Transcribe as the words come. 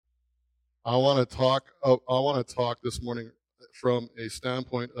I want to talk this morning from a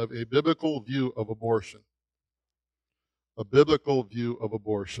standpoint of a biblical view of abortion. A biblical view of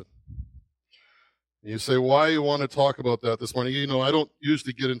abortion. You say, why you want to talk about that this morning? You know, I don't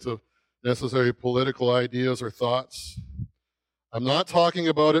usually get into necessary political ideas or thoughts. I'm not talking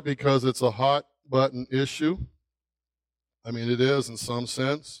about it because it's a hot button issue. I mean, it is in some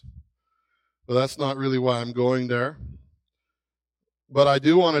sense, but that's not really why I'm going there. But I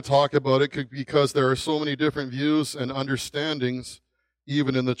do want to talk about it because there are so many different views and understandings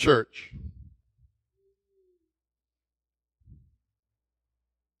even in the church.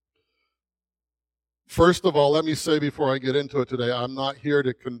 First of all, let me say before I get into it today, I'm not here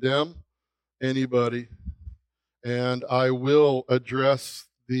to condemn anybody, and I will address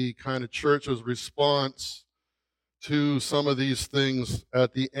the kind of church's response to some of these things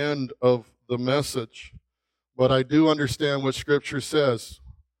at the end of the message. But I do understand what Scripture says.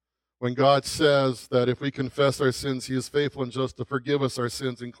 When God says that if we confess our sins, He is faithful and just to forgive us our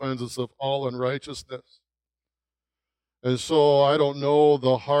sins and cleanse us of all unrighteousness. And so I don't know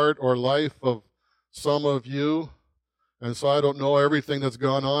the heart or life of some of you, and so I don't know everything that's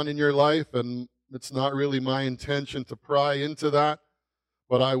gone on in your life, and it's not really my intention to pry into that,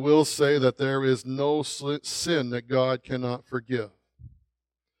 but I will say that there is no sin that God cannot forgive.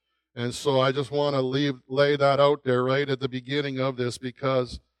 And so I just want to lay that out there right at the beginning of this,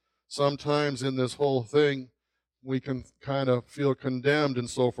 because sometimes in this whole thing we can kind of feel condemned and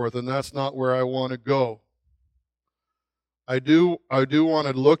so forth, and that's not where I want to go. I do want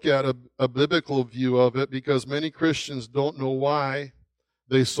to look at a biblical view of it, because many Christians don't know why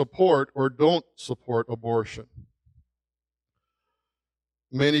they support or don't support abortion.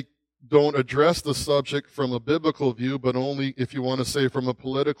 Many don't address the subject from a biblical view, but only, if you want to say, from a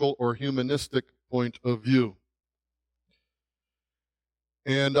political or humanistic point of view.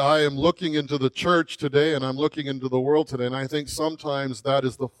 And I am looking into the church today, and I'm looking into the world today, and I think sometimes that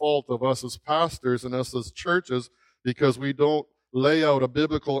is the fault of us as pastors and us as churches, because we don't lay out a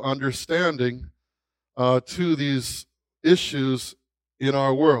biblical understanding to these issues in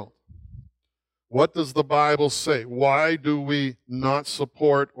our world. What does the Bible say? Why do we not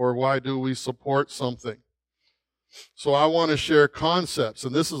support, or why do we support something? So I want to share concepts,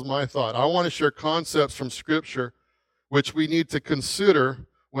 and this is my thought. I want to share concepts from Scripture which we need to consider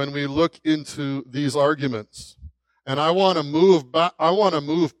when we look into these arguments. And I want to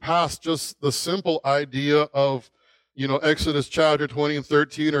move past just the simple idea of, Exodus chapter 20 and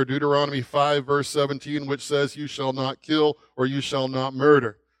 13, or Deuteronomy 5 verse 17, which says you shall not kill or you shall not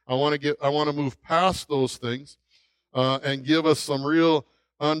murder. I want to move past those things and give us some real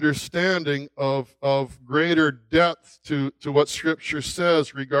understanding of greater depth to what Scripture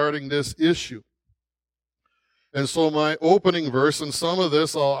says regarding this issue. And so my opening verse, and some of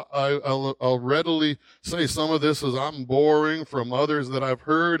this I'll readily say, some of this is I'm borrowing from others that I've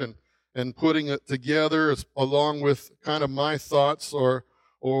heard and putting it together along with kind of my thoughts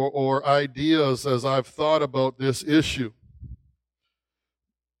or ideas as I've thought about this issue.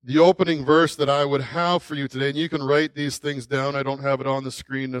 The opening verse that I would have for you today, and you can write these things down, I don't have it on the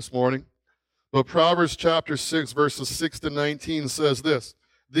screen this morning, but Proverbs chapter 6 verses 6 to 19 says this: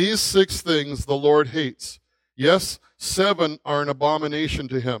 "These 6 things the Lord hates. Yes, 7 are an abomination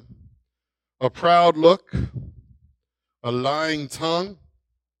to Him: a proud look, a lying tongue,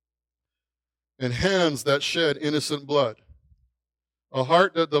 and hands that shed innocent blood, a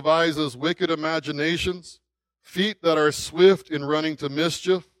heart that devises wicked imaginations, feet that are swift in running to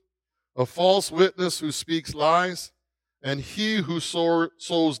mischief, a false witness who speaks lies, and he who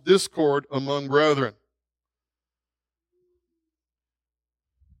sows discord among brethren."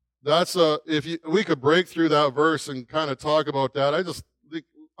 We could break through that verse and kind of talk about that. I just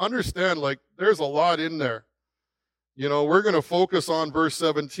understand, there's a lot in there. We're going to focus on verse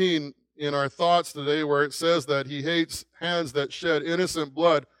 17 in our thoughts today, where it says that He hates hands that shed innocent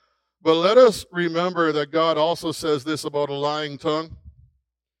blood. But let us remember that God also says this about a lying tongue.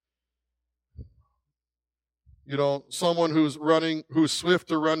 Someone who's swift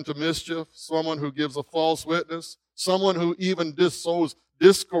to run to mischief, someone who gives a false witness, someone who even sows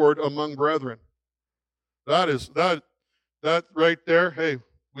discord among brethren. That right there, hey,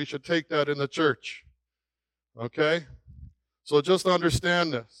 we should take that in the church. Okay? So just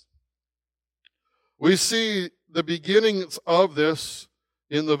understand this. We see the beginnings of this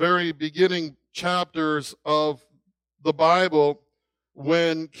in the very beginning chapters of the Bible,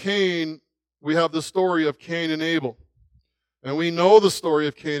 when we have the story of Cain and Abel. And we know the story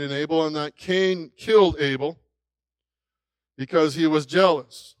of Cain and Abel, and that Cain killed Abel because he was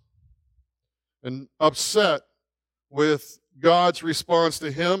jealous and upset with God's response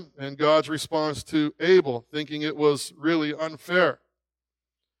to him and God's response to Abel, thinking it was really unfair.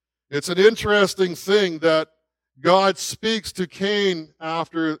 It's an interesting thing that God speaks to Cain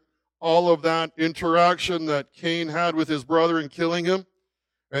after all of that interaction that Cain had with his brother in killing him.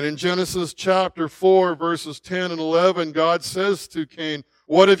 And in Genesis chapter 4, verses 10 and 11, God says to Cain,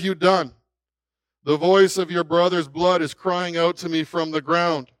 "What have you done? The voice of your brother's blood is crying out to me from the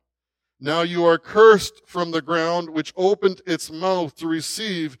ground. Now you are cursed from the ground, which opened its mouth to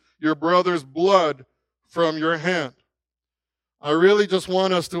receive your brother's blood from your hand." I really just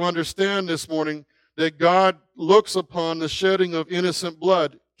want us to understand this morning that God looks upon the shedding of innocent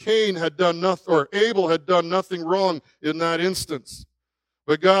blood. Cain had done nothing, or Abel had done nothing wrong in that instance.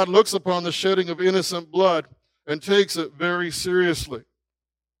 But God looks upon the shedding of innocent blood and takes it very seriously.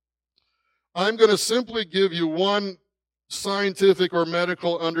 I'm going to simply give you one scientific or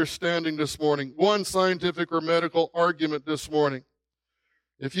medical understanding this morning, one scientific or medical argument this morning.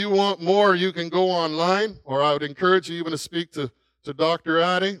 If you want more, you can go online, or I would encourage you even to speak to Dr.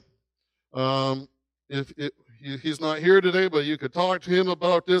 Addy. He's not here today, but you could talk to him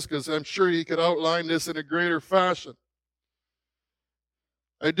about this, because I'm sure he could outline this in a greater fashion.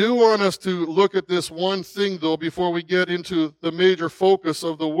 I do want us to look at this one thing, though, before we get into the major focus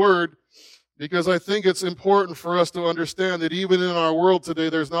of the word, because I think it's important for us to understand that even in our world today,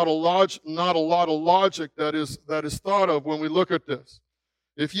 there's not a lot of logic that is thought of when we look at this.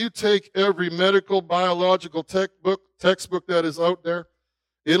 If you take every medical, biological textbook that is out there,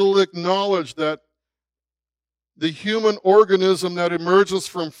 it'll acknowledge that the human organism that emerges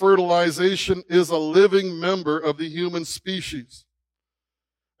from fertilization is a living member of the human species,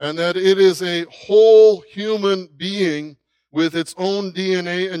 and that it is a whole human being with its own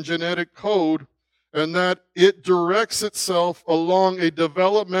DNA and genetic code, and that it directs itself along a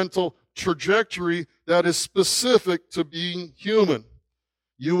developmental trajectory that is specific to being human.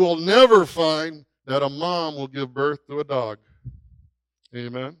 You will never find that a mom will give birth to a dog.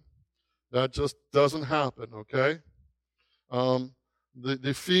 Amen? That just doesn't happen, okay?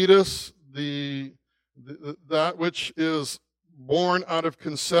 The fetus, that which is born out of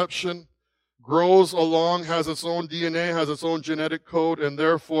conception, grows along, has its own DNA, has its own genetic code, and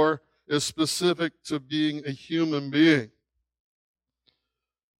therefore is specific to being a human being.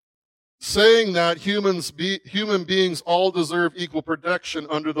 Saying that human beings all deserve equal protection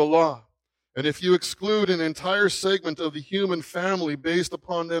under the law. And if you exclude an entire segment of the human family based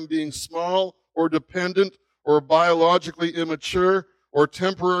upon them being small or dependent or biologically immature or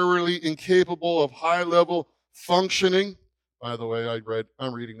temporarily incapable of high-level functioning. By the way,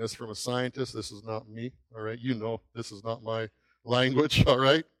 I'm reading this from a scientist. This is not me, all right? You know this is not my language, all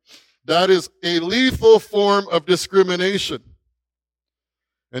right? That is a lethal form of discrimination.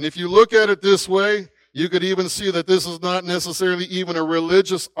 And if you look at it this way, you could even see that this is not necessarily even a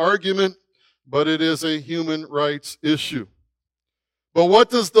religious argument, but it is a human rights issue. But what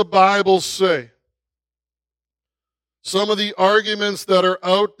does the Bible say? Some of the arguments that are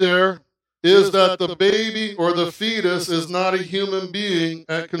out there is that the baby or the fetus is not a human being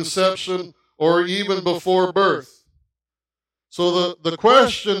at conception or even before birth. So the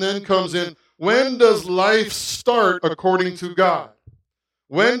question then comes in, when does life start according to God?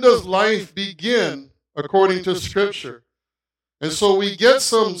 When does life begin according to Scripture? And so we get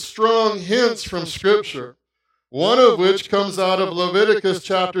some strong hints from Scripture, one of which comes out of Leviticus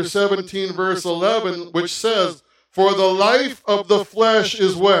chapter 17, verse 11, which says, "For the life of the flesh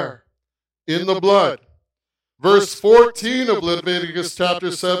is where? In the blood." Verse 14 of Leviticus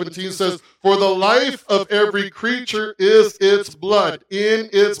chapter 17 says, "For the life of every creature is its blood. In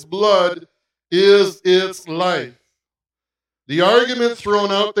its blood is its life." The argument thrown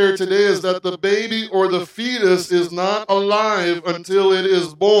out there today is that the baby or the fetus is not alive until it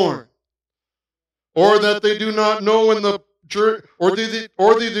is born, or that they do not know when they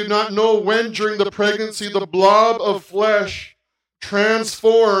do not know when during the pregnancy the blob of flesh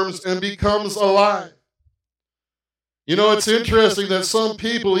transforms and becomes alive. You know, it's interesting that some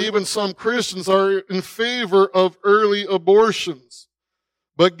people, even some Christians, are in favor of early abortions.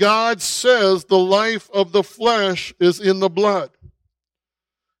 But God says the life of the flesh is in the blood.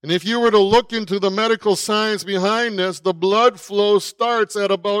 And if you were to look into the medical science behind this, the blood flow starts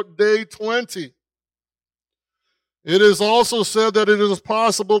at about day 20. It is also said that it is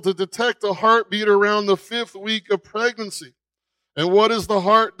possible to detect a heartbeat around the 5th week of pregnancy. And what is the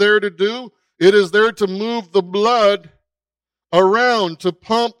heart there to do? It is there to move the blood around, to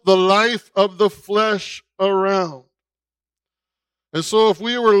pump the life of the flesh around. And so if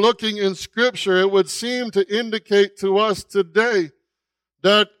we were looking in Scripture, it would seem to indicate to us today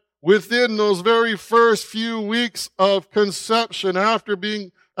that within those very first few weeks of conception, after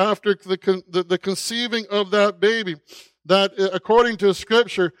the conceiving of that baby, that according to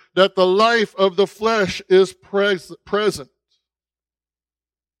Scripture, that the life of the flesh is present.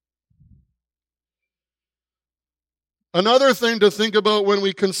 Another thing to think about when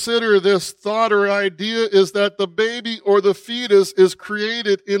we consider this thought or idea is that the baby or the fetus is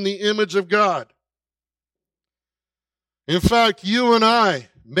created in the image of God. In fact, you and I,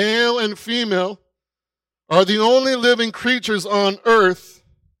 male and female, are the only living creatures on earth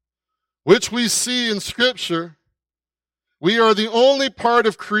which we see in Scripture. We are the only part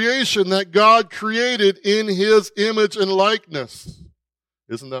of creation that God created in His image and likeness.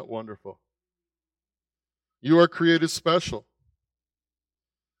 Isn't that wonderful? You are created special.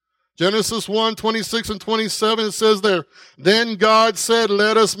 Genesis 1:26 and 27, it says there, "Then God said,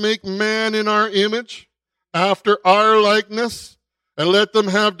 let us make man in our image, after our likeness, and let them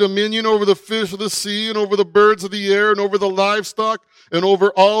have dominion over the fish of the sea, and over the birds of the air, and over the livestock, and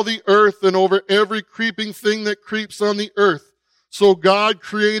over all the earth, and over every creeping thing that creeps on the earth. So God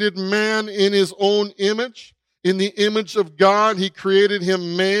created man in His own image. In the image of God, He created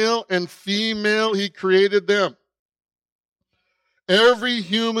him, male and female, He created them." Every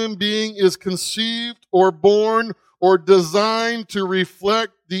human being is conceived or born or designed to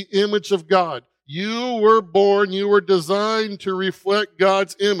reflect the image of God. You were born, you were designed to reflect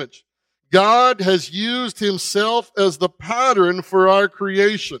God's image. God has used Himself as the pattern for our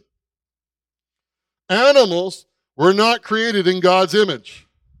creation. Animals were not created in God's image.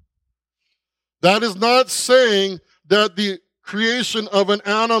 That is not saying that the creation of an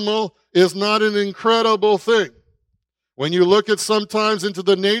animal is not an incredible thing. When you look at sometimes into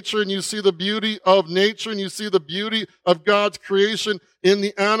the nature and you see the beauty of nature and you see the beauty of God's creation in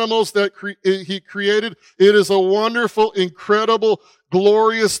the animals that He created, it is a wonderful, incredible,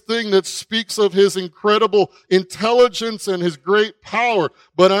 glorious thing that speaks of His incredible intelligence and His great power.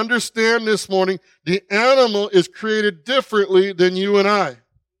 But understand this morning, the animal is created differently than you and I.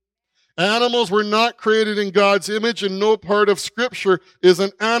 Animals were not created in God's image, and no part of Scripture is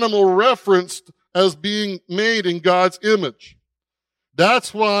an animal referenced as being made in God's image.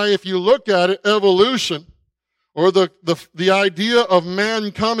 That's why if you look at it, evolution, or the idea of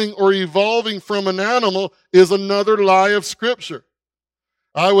man coming or evolving from an animal, is another lie of Scripture.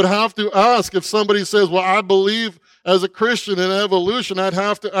 I would have to ask, if somebody says, well, I believe as a Christian in evolution, I'd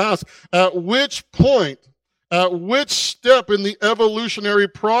have to ask, at which point, at which step in the evolutionary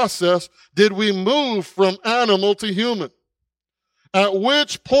process did we move from animal to human? At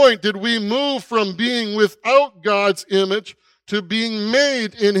which point did we move from being without God's image to being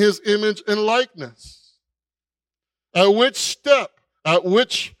made in His image and likeness? At which step? At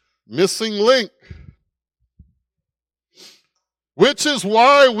which missing link? Which is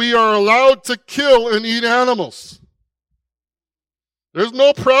why we are allowed to kill and eat animals. There's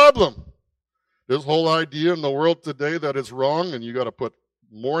no problem. This whole idea in the world today that is wrong and you got to put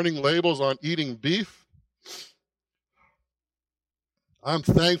warning labels on eating beef. I'm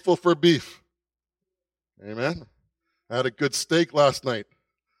thankful for beef. Amen. I had a good steak last night.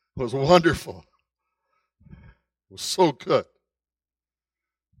 It was wonderful. It was so good.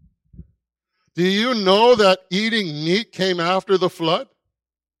 Do you know that eating meat came after the flood?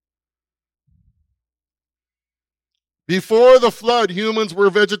 Before the flood, humans were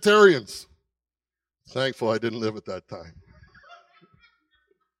vegetarians. Thankful I didn't live at that time.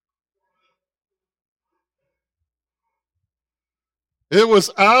 It was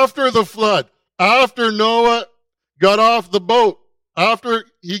after the flood, after Noah got off the boat, after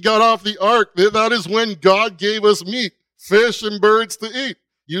he got off the ark, that is when God gave us meat, fish and birds to eat.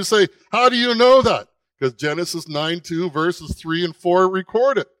 You say, how do you know that? Because Genesis 9:2 verses 3 and 4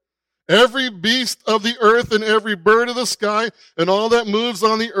 record it. Every beast of the earth and every bird of the sky and all that moves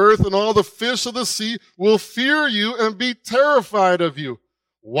on the earth and all the fish of the sea will fear you and be terrified of you.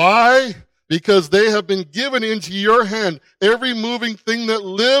 Why? Because they have been given into your hand. Every moving thing that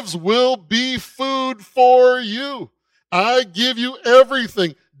lives will be food for you. I give you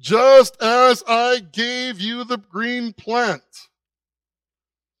everything, just as I gave you the green plant.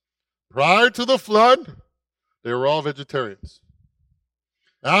 Prior to the flood, they were all vegetarians.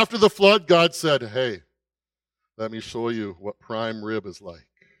 After the flood, God said, hey, let me show you what prime rib is like.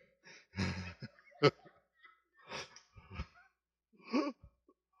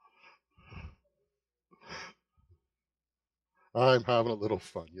 I'm having a little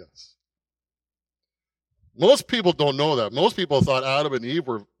fun, yes. Most people don't know that. Most people thought Adam and Eve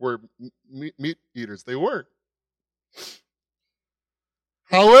were meat eaters. They weren't.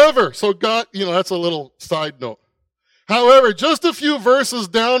 However, so God, that's a little side note. However, just a few verses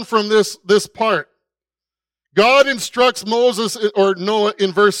down from this part, God instructs Moses or Noah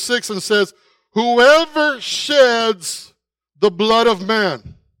in verse 6 and says, whoever sheds the blood of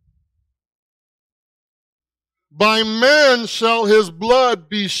man, by man shall his blood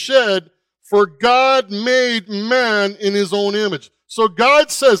be shed, for God made man in his own image. So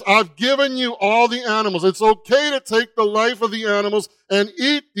God says, I've given you all the animals. It's okay to take the life of the animals and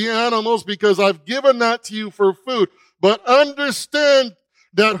eat the animals because I've given that to you for food. But understand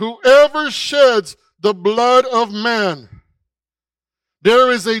that whoever sheds the blood of man,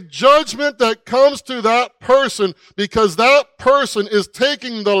 there is a judgment that comes to that person because that person is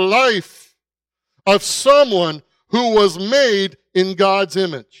taking the life of someone who was made in God's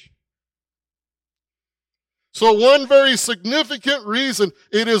image. So one very significant reason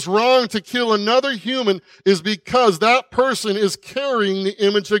it is wrong to kill another human is because that person is carrying the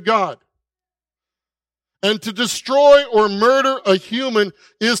image of God. And to destroy or murder a human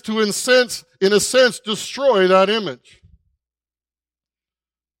is to, in a sense, destroy that image.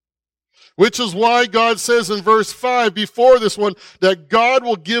 Which is why God says in verse 5, before this one, that God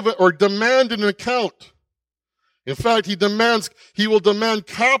will give or demand an account. In fact, he will demand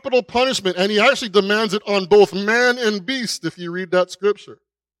capital punishment, and he actually demands it on both man and beast, if you read that scripture,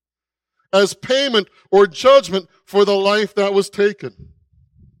 as payment or judgment for the life that was taken.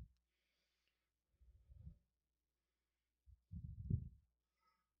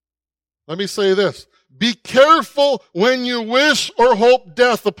 Let me say this. Be careful when you wish or hope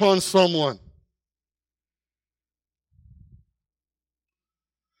death upon someone.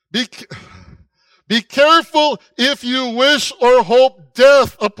 Be careful if you wish or hope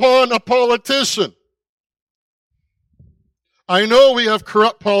death upon a politician. I know we have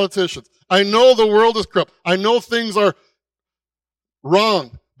corrupt politicians. I know the world is corrupt. I know things are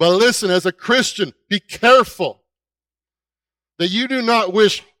wrong. But listen, as a Christian, be careful that you do not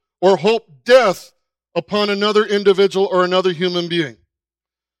wish or hope death upon another individual or another human being.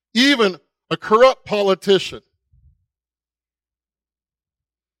 Even a corrupt politician.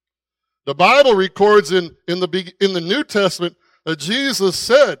 The Bible records in the New Testament that Jesus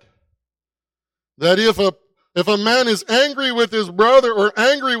said that if a man is angry with his brother or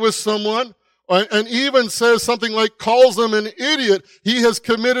angry with someone, and even says something like calls them an idiot, he has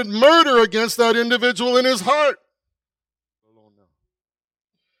committed murder against that individual in his heart.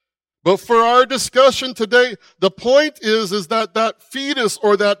 But for our discussion today, the point is that fetus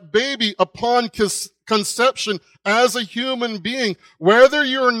or that baby upon conception as a human being, whether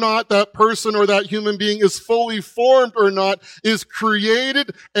you're not that person or that human being is fully formed or not, is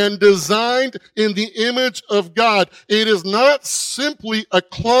created and designed in the image of God. It is not simply a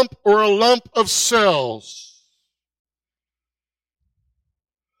clump or a lump of cells.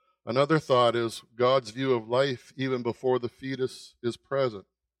 Another thought is God's view of life even before the fetus is present.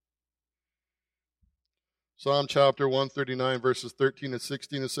 Psalm chapter 139, verses 13 and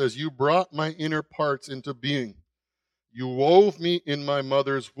 16, it says, you brought my inner parts into being. You wove me in my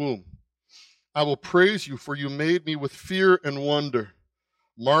mother's womb. I will praise you, for you made me with fear and wonder.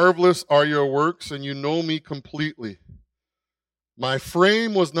 Marvelous are your works, and you know me completely. My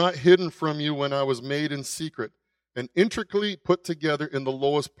frame was not hidden from you when I was made in secret, and intricately put together in the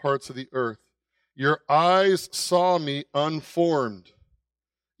lowest parts of the earth. Your eyes saw me unformed.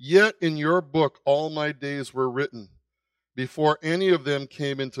 Yet in your book all my days were written, before any of them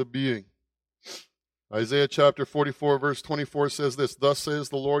came into being. Isaiah chapter 44, verse 24 says this, thus says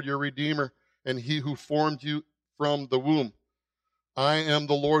the Lord your Redeemer, and he who formed you from the womb. I am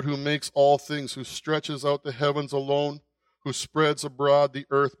the Lord who makes all things, who stretches out the heavens alone, who spreads abroad the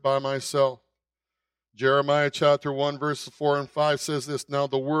earth by myself. Jeremiah chapter 1, verse 4 and 5 says this, now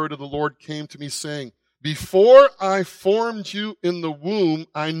the word of the Lord came to me saying, before I formed you in the womb,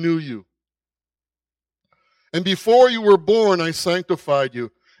 I knew you. And before you were born, I sanctified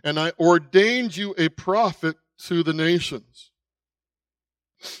you, and I ordained you a prophet to the nations.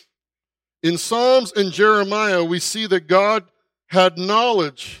 In Psalms and Jeremiah, we see that God had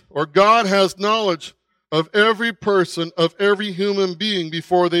knowledge, or God has knowledge of every person, of every human being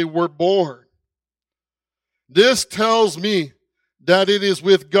before they were born. This tells me that it is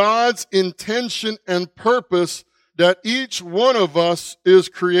with God's intention and purpose that each one of us is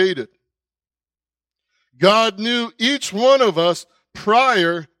created. God knew each one of us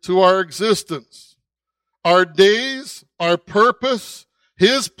prior to our existence. Our days, our purpose,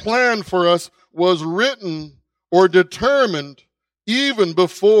 His plan for us was written or determined even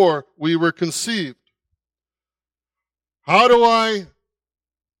before we were conceived. How do I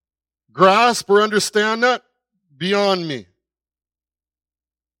grasp or understand that? Beyond me.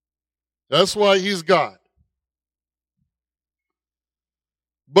 That's why He's God.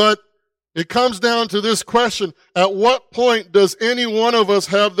 But it comes down to this question: at what point does any one of us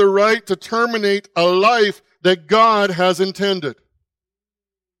have the right to terminate a life that God has intended?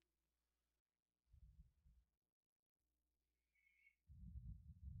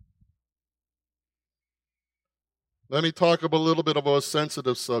 Let me talk a little bit about a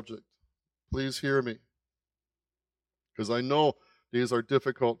sensitive subject. Please hear me, because I know these are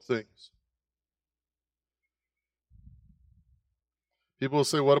difficult things. People will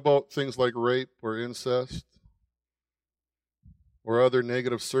say, what about things like rape or incest or other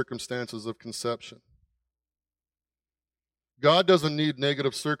negative circumstances of conception? God doesn't need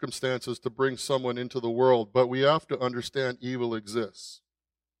negative circumstances to bring someone into the world, but we have to understand evil exists.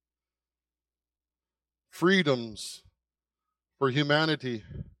 Freedoms for humanity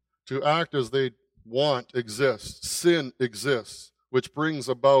to act as they want exist. Sin exists, which brings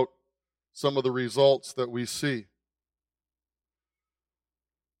about some of the results that we see.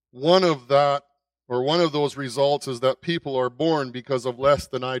 One of those results is that people are born because of less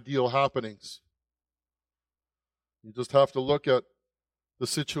than ideal happenings. You just have to look at the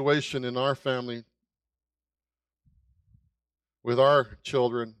situation in our family with our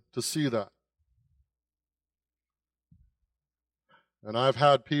children to see that. And I've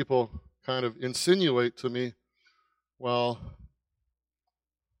had people kind of insinuate to me, well,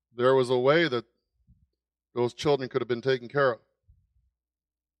 there was a way that those children could have been taken care of.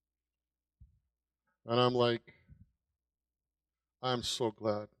 And I'm like, I'm so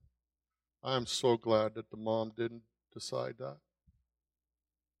glad. I'm so glad that the mom didn't decide that.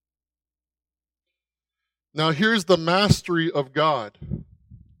 Now here's the mastery of God.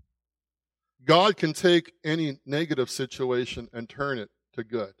 God can take any negative situation and turn it to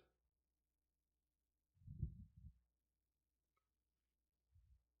good.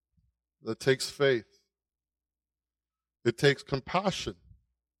 That takes faith. It takes compassion.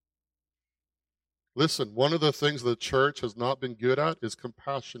 Listen, one of the things the church has not been good at is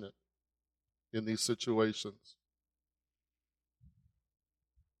compassionate in these situations.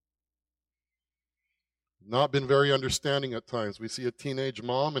 Not been very understanding at times. We see a teenage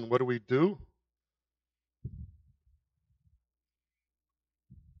mom, and what do?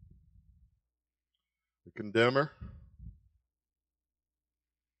 We condemn her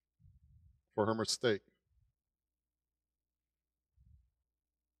for her mistake.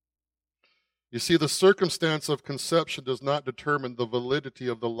 You see, the circumstance of conception does not determine the validity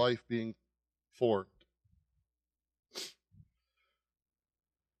of the life being formed.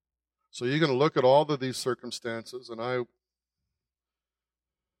 So you're going to look at all of these circumstances, and I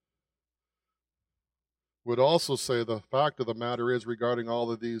would also say the fact of the matter is, regarding all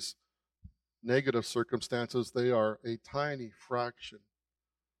of these negative circumstances, they are a tiny fraction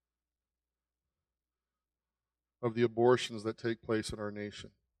of the abortions that take place in our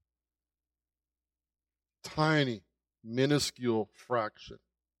nation. Tiny, minuscule fraction.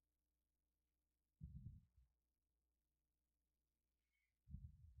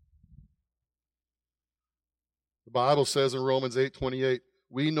 The Bible says in Romans 8:28,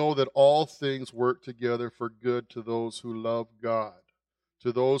 we know that all things work together for good to those who love God,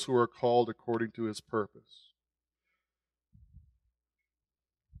 to those who are called according to his purpose.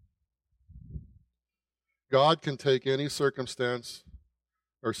 God can take any circumstance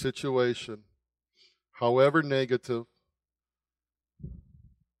or situation, however negative,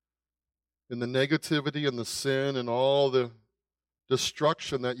 in the negativity and the sin and all the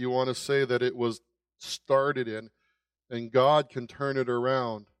destruction that you want to say that it was started in, and God can turn it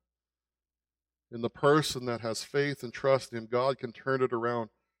around. In the person that has faith and trust in him, God can turn it around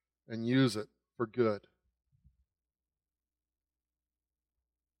and use it for good.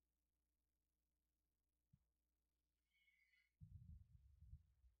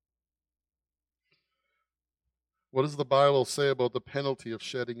 What does the Bible say about the penalty of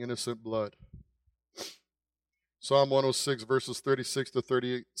shedding innocent blood? Psalm 106, verses 36 to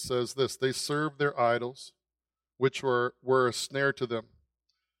 38 says this: they served their idols, which were a snare to them.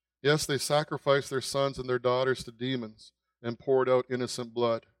 Yes, they sacrificed their sons and their daughters to demons and poured out innocent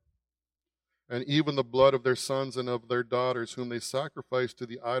blood. And even the blood of their sons and of their daughters, whom they sacrificed to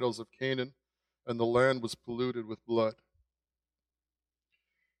the idols of Canaan, and the land was polluted with blood.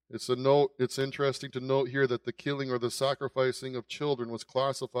 It's interesting to note here that the killing or the sacrificing of children was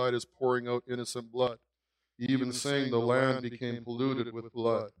classified as pouring out innocent blood, even saying the land became polluted with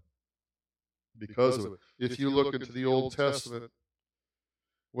blood because of it. If you look into the Old Testament,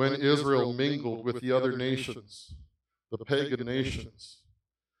 when Israel mingled with the other nations, the pagan nations,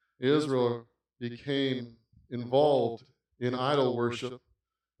 Israel became involved in idol worship,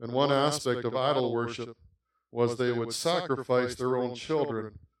 and one aspect of idol worship was they would sacrifice their own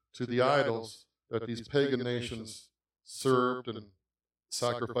children to the idols that these pagan nations served and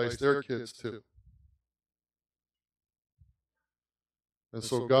sacrificed their kids to. And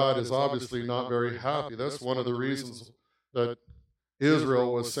so God is obviously not very happy. That's one of the reasons that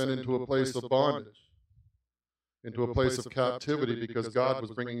Israel was sent into a place of bondage, into a place of captivity, because God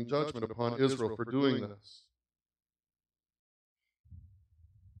was bringing judgment upon Israel for doing this.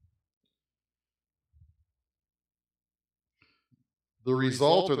 The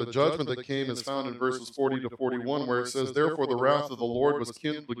result or the judgment that came is found in verses 40 to 41, where it says, "Therefore the wrath of the Lord was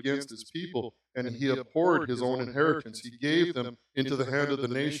kindled against his people, and he abhorred his own inheritance. He gave them into the hand of the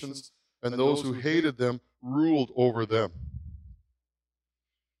nations, and those who hated them ruled over them."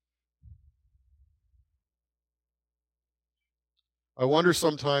 I wonder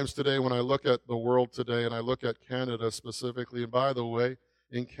sometimes today when I look at the world today, and I look at Canada specifically, and by the way,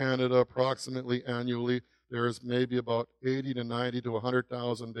 in Canada approximately annually, there is maybe about 80 to 90 to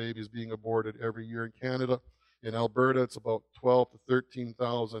 100,000 babies being aborted every year in Canada. In Alberta, it's about 12 to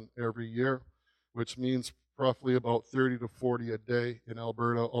 13,000 every year, which means roughly about 30 to 40 a day in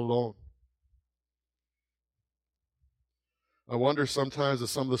Alberta alone. I wonder sometimes if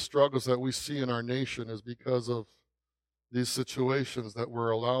some of the struggles that we see in our nation is because of these situations that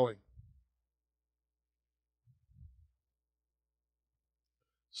we're allowing.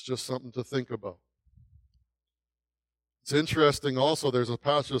 It's just something to think about. It's interesting also, there's a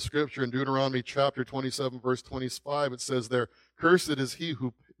passage of scripture in Deuteronomy chapter 27, verse 25. It says there, "Cursed is he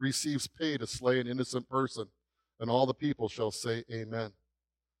who receives pay to slay an innocent person." And all the people shall say amen.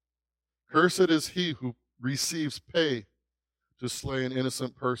 Cursed is he who receives pay to slay an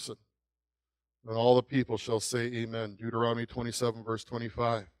innocent person. And all the people shall say amen. Deuteronomy 27, verse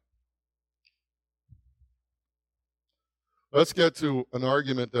 25. Let's get to an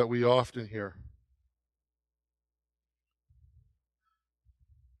argument that we often hear.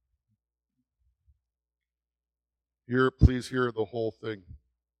 Please hear the whole thing.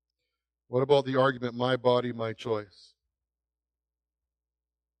 What about the argument, my body, my choice?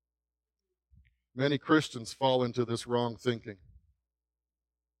 Many Christians fall into this wrong thinking.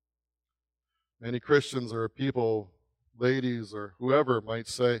 Many Christians or people, ladies or whoever might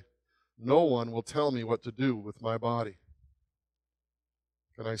say, no one will tell me what to do with my body.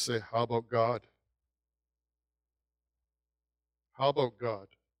 Can I say, how about God? How about God?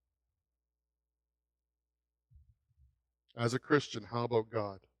 As a Christian, how about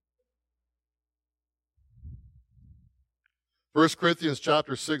God? 1 Corinthians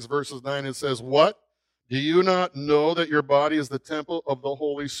chapter 6, verses 9, it says, "What? Do you not know that your body is the temple of the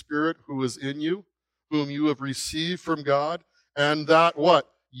Holy Spirit who is in you, whom you have received from God, and that"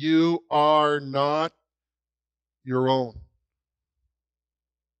 what? "You are not your own.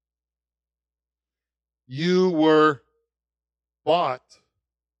 You were bought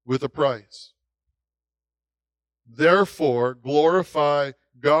with a price. Therefore, glorify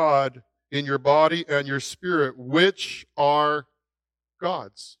God in your body and your spirit, which are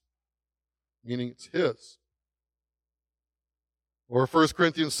God's," meaning it's His. Or 1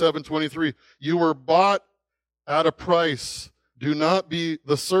 Corinthians 7:23, "You were bought at a price. Do not be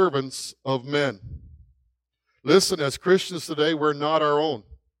the servants of men." Listen, as Christians today, we're not our own.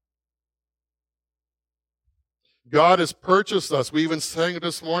 God has purchased us. We even sang it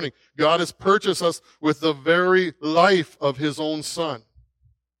this morning. God has purchased us with the very life of His own Son.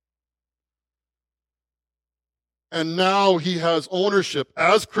 And now He has ownership.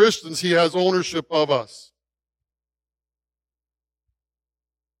 As Christians, He has ownership of us.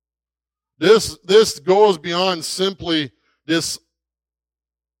 This goes beyond simply this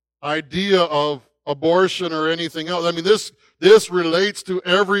idea of abortion or anything else. I mean, this relates to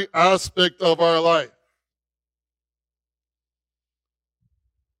every aspect of our life.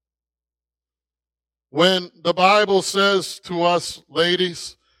 When the Bible says to us,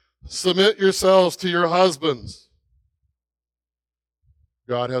 ladies, submit yourselves to your husbands,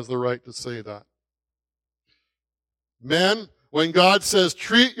 God has the right to say that. Men, when God says,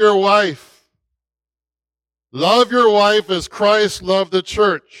 treat your wife, love your wife as Christ loved the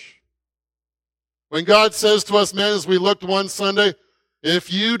church. When God says to us men, as we looked one Sunday,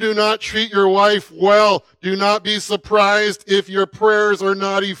 if you do not treat your wife well, do not be surprised if your prayers are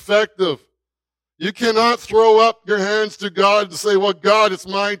not effective. You cannot throw up your hands to God and say, well, God, it's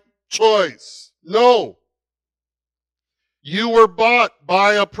my choice. No. You were bought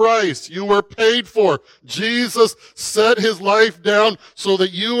by a price. You were paid for. Jesus set His life down so that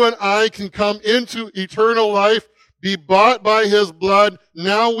you and I can come into eternal life, be bought by His blood.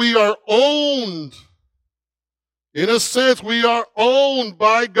 Now we are owned. In a sense, we are owned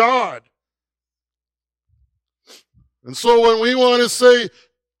by God. And so when we want to say,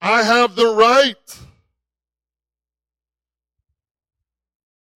 I have the right,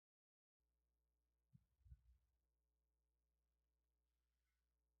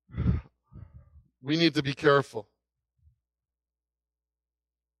 we need to be careful.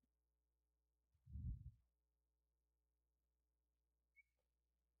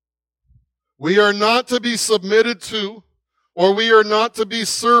 We are not to be submitted to, or we are not to be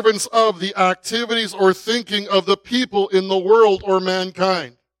servants of the activities or thinking of the people in the world or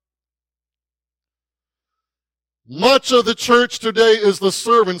mankind. Much of the church today is the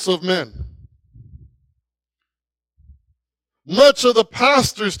servants of men. Much of the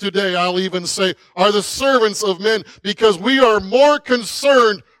pastors today, I'll even say, are the servants of men, because we are more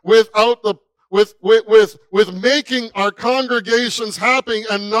concerned with making our congregations happy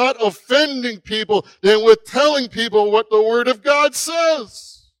and not offending people than with telling people what the Word of God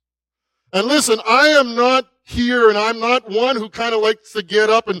says. And listen, I am not here, and I'm not one who kind of likes to get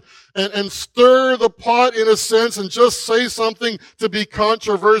up and stir the pot in a sense and just say something to be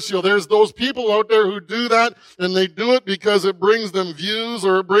controversial. There's those people out there who do that, and they do it because it brings them views,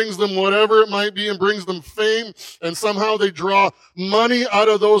 or it brings them whatever it might be, and brings them fame, and somehow they draw money out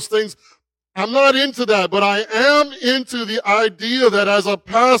of those things. I'm not into that, but I am into the idea that as a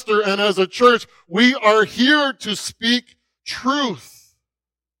pastor and as a church, we are here to speak truth.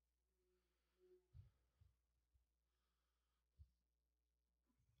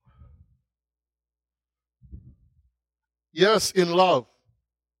 Yes, in love.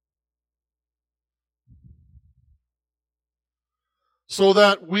 So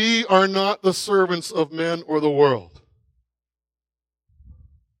that we are not the servants of men or the world.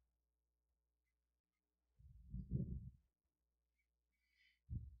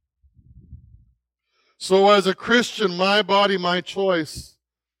 So as a Christian, my body, my choice,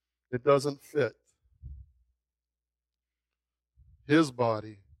 it doesn't fit. His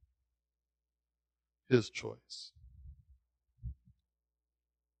body, his choice.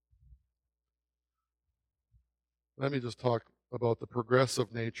 Let me just talk about the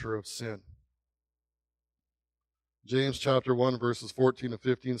progressive nature of sin. James chapter 1 verses 14 and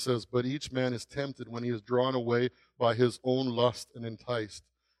 15 says, "But each man is tempted when he is drawn away by his own lust and enticed.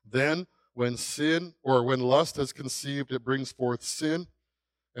 Then when lust has conceived, it brings forth sin.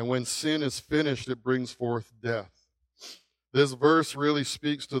 And when sin is finished, it brings forth death." This verse really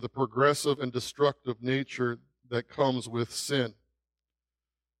speaks to the progressive and destructive nature that comes with sin.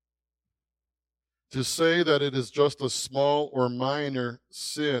 To say that it is just a small or minor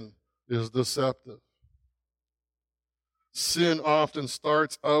sin is deceptive. Sin often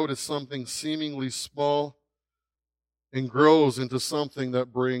starts out as something seemingly small and grows into something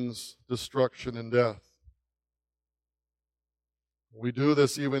that brings destruction and death. We do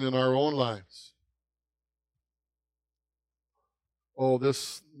this even in our own lives. Oh,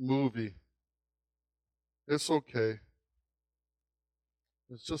 this movie, it's okay.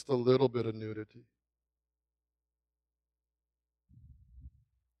 It's just a little bit of nudity.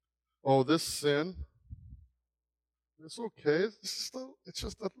 Oh, this sin, it's okay. It's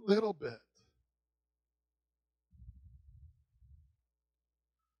just a little bit.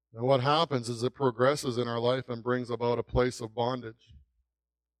 And what happens is it progresses in our life and brings about a place of bondage.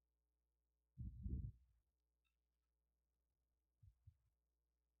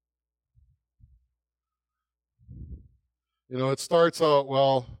 You know, it starts out,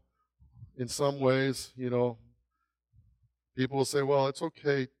 well, in some ways, people will say, well, it's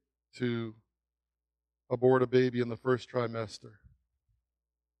okay to abort a baby in the first trimester,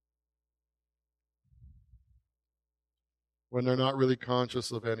 when they're not really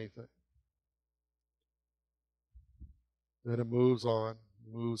conscious of anything. Then it moves on,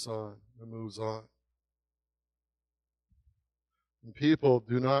 moves on, and moves on.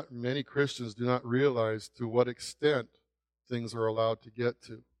 And many Christians do not realize to what extent things are allowed to get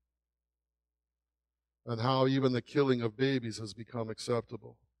to, and how even the killing of babies has become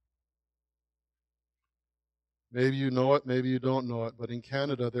acceptable. Maybe you know it, maybe you don't know it, but in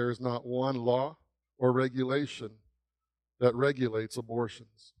Canada there is not one law or regulation that regulates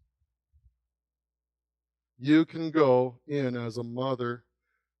abortions. You can go in as a mother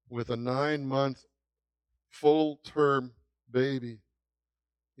with a 9-month full-term baby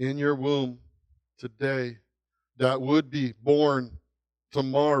in your womb today that would be born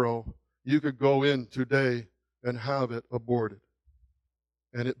tomorrow. You could go in today and have it aborted,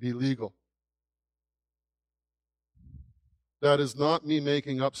 and it be legal. That is not me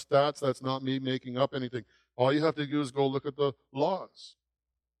making up stats. That's not me making up anything. All you have to do is go look at the laws.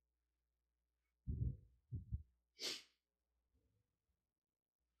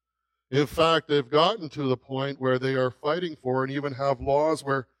 In fact, they've gotten to the point where they are fighting for and even have laws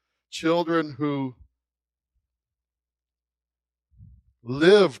where children who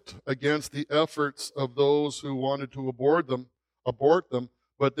lived against the efforts of those who wanted to abort them,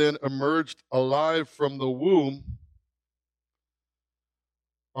 but then emerged alive from the womb,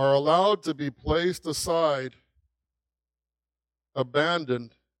 are allowed to be placed aside,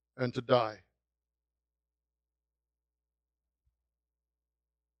 abandoned, and to die.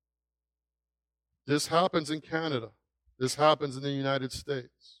 This happens in Canada. This happens in the United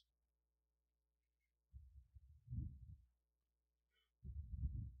States.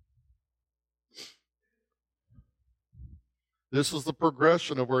 This is the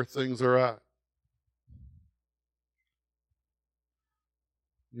progression of where things are at.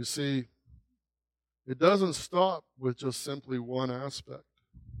 You see, it doesn't stop with just simply one aspect.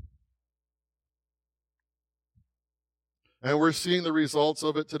 And we're seeing the results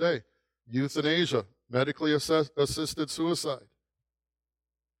of it today. Euthanasia, medically assisted suicide.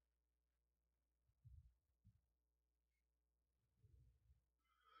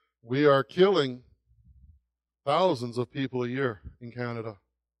 We are killing thousands of people a year in Canada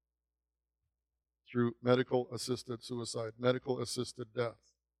through medical assisted suicide, medical assisted death.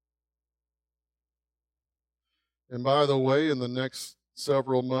 And by the way, in the next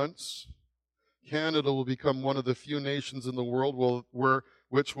several months, Canada will become one of the few nations in the world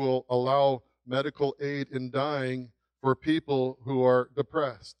which will allow medical aid in dying for people who are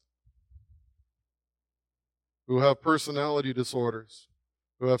depressed, who have personality disorders,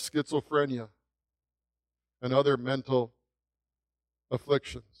 who have schizophrenia, and other mental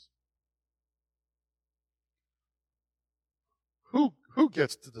afflictions. Who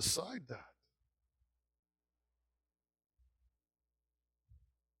gets to decide that?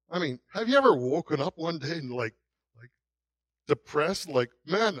 I mean, have you ever woken up one day and like depressed? Like,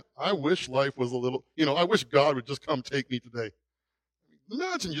 man, I wish life was a little, I wish God would just come take me today.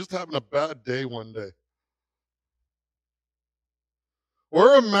 Imagine just having a bad day one day.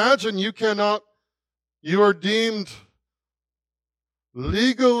 Or imagine you are deemed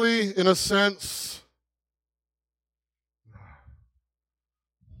legally, in a sense,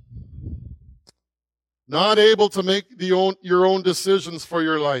 not able to make your own decisions for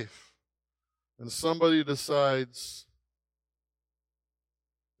your life. And somebody decides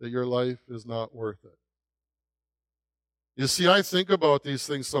that your life is not worth it. You see, I think about these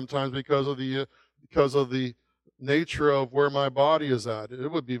things sometimes because of the nature of where my body is at. It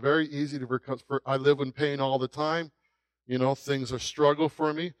would be very easy I live in pain all the time. Things are struggle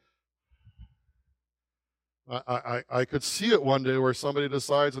for me. I could see it one day where somebody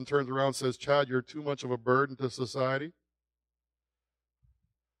decides and turns around and says, Chad, you're too much of a burden to society.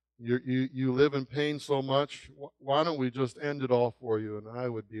 You live in pain so much. Why don't we just end it all for you? And I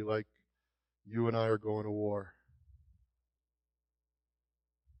would be like, you and I are going to war.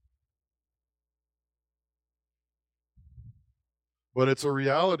 But it's a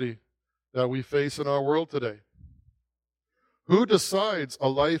reality that we face in our world today. Who decides a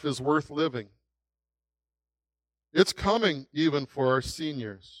life is worth living? It's coming even for our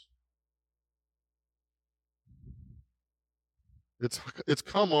seniors. It's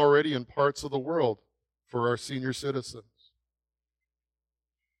come already in parts of the world for our senior citizens.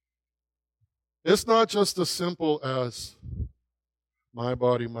 It's not just as simple as my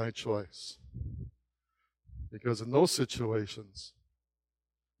body, my choice. Because in those situations,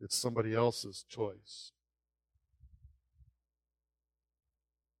 it's somebody else's choice.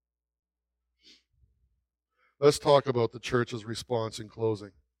 Let's talk about the church's response in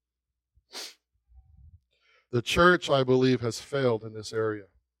closing. The church, I believe, has failed in this area.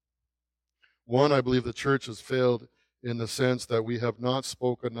 One, I believe the church has failed in the sense that we have not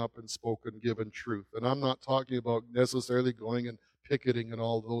spoken up and given truth. And I'm not talking about necessarily going and picketing and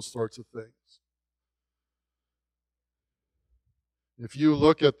all those sorts of things. If you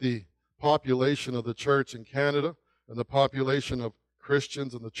look at the population of the church in Canada and the population of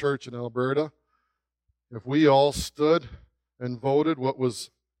Christians in the church in Alberta, if we all stood and voted what was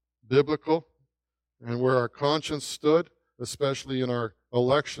biblical and where our conscience stood, especially in our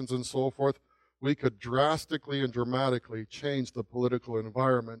elections and so forth, we could drastically and dramatically change the political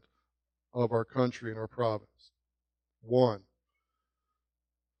environment of our country and our province. One.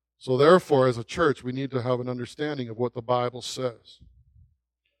 So therefore, as a church, we need to have an understanding of what the Bible says.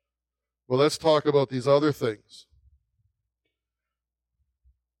 Well, let's talk about these other things.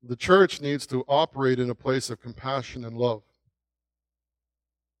 The church needs to operate in a place of compassion and love.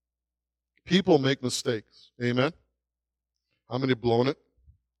 People make mistakes. Amen? How many have blown it?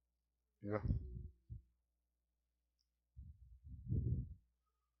 Yeah.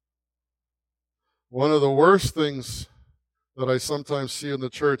 One of the worst things that I sometimes see in the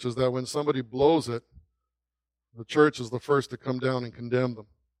church is that when somebody blows it, the church is the first to come down and condemn them.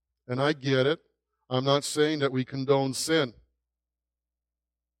 And I get it. I'm not saying that we condone sin.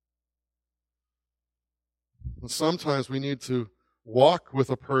 And sometimes we need to walk with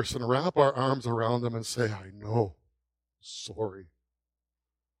a person, wrap our arms around them and say, I know, sorry,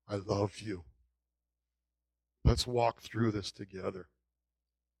 I love you. Let's walk through this together.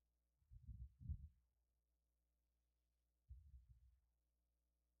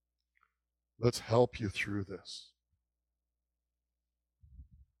 Let's help you through this.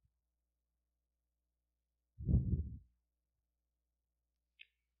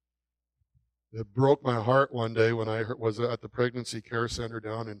 It broke my heart one day when I was at the pregnancy care center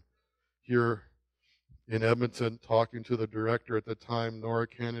down here in Edmonton, talking to the director at the time, Nora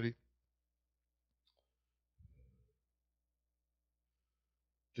Kennedy.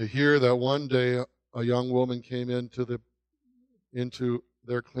 To hear that one day a young woman came into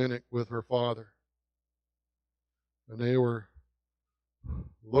their clinic with her father, and they were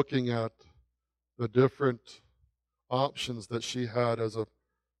looking at the different options that she had as a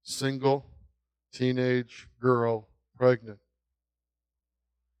single teenage girl pregnant.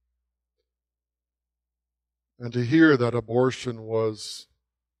 And to hear that abortion was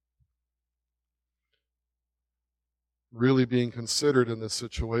really being considered in this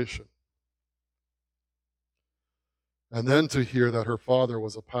situation. And then to hear that her father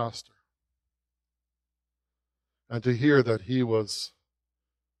was a pastor. And to hear that he was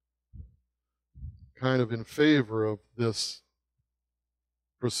kind of in favor of this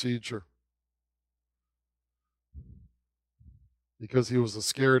procedure. Because he was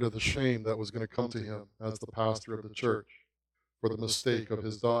scared of the shame that was going to come to him as the pastor of the church for the mistake of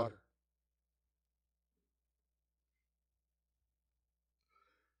his daughter.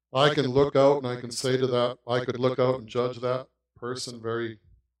 I can look out and I can say to that, I could look out and judge that person very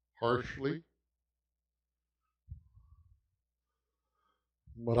harshly.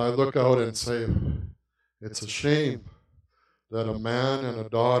 But I look out and say, it's a shame that a man and a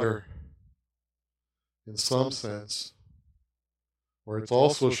daughter, in some sense, or it's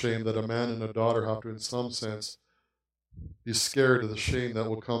also a shame that a man and a daughter have to, in some sense, be scared of the shame that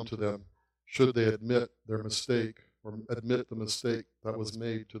will come to them should they admit their mistake or admit the mistake that was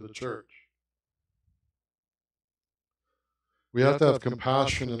made to the church. We have to have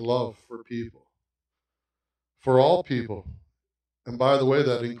compassion and love for people, for all people. And by the way,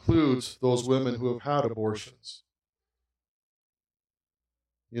 that includes those women who have had abortions.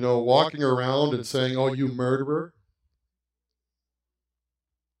 You know, walking around and saying, oh, you murderer,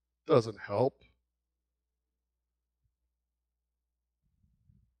 doesn't help.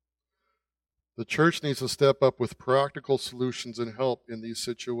 The church needs to step up with practical solutions and help in these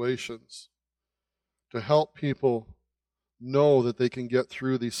situations to help people know that they can get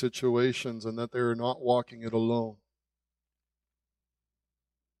through these situations and that they're not walking it alone.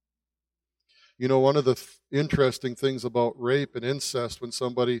 You know, one of the interesting things about rape and incest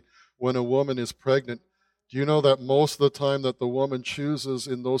when a woman is pregnant, do you know that most of the time that the woman chooses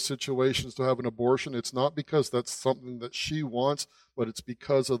in those situations to have an abortion, it's not because that's something that she wants, but it's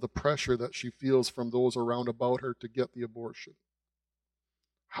because of the pressure that she feels from those around about her to get the abortion.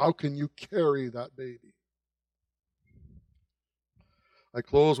 How can you carry that baby? I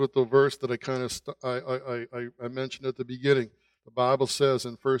close with the verse that I mentioned at the beginning. The Bible says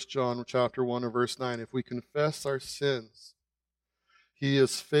in 1 John chapter 1 and verse 9, if we confess our sins, He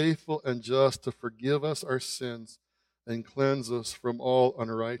is faithful and just to forgive us our sins and cleanse us from all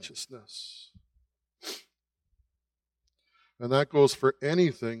unrighteousness. And that goes for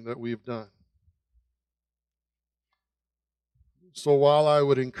anything that we've done. So while I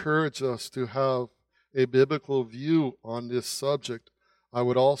would encourage us to have a biblical view on this subject, I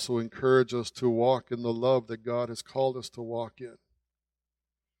would also encourage us to walk in the love that God has called us to walk in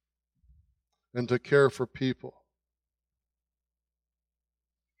and to care for people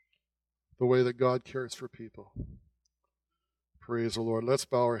the way that God cares for people. Praise the Lord. Let's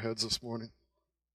bow our heads this morning.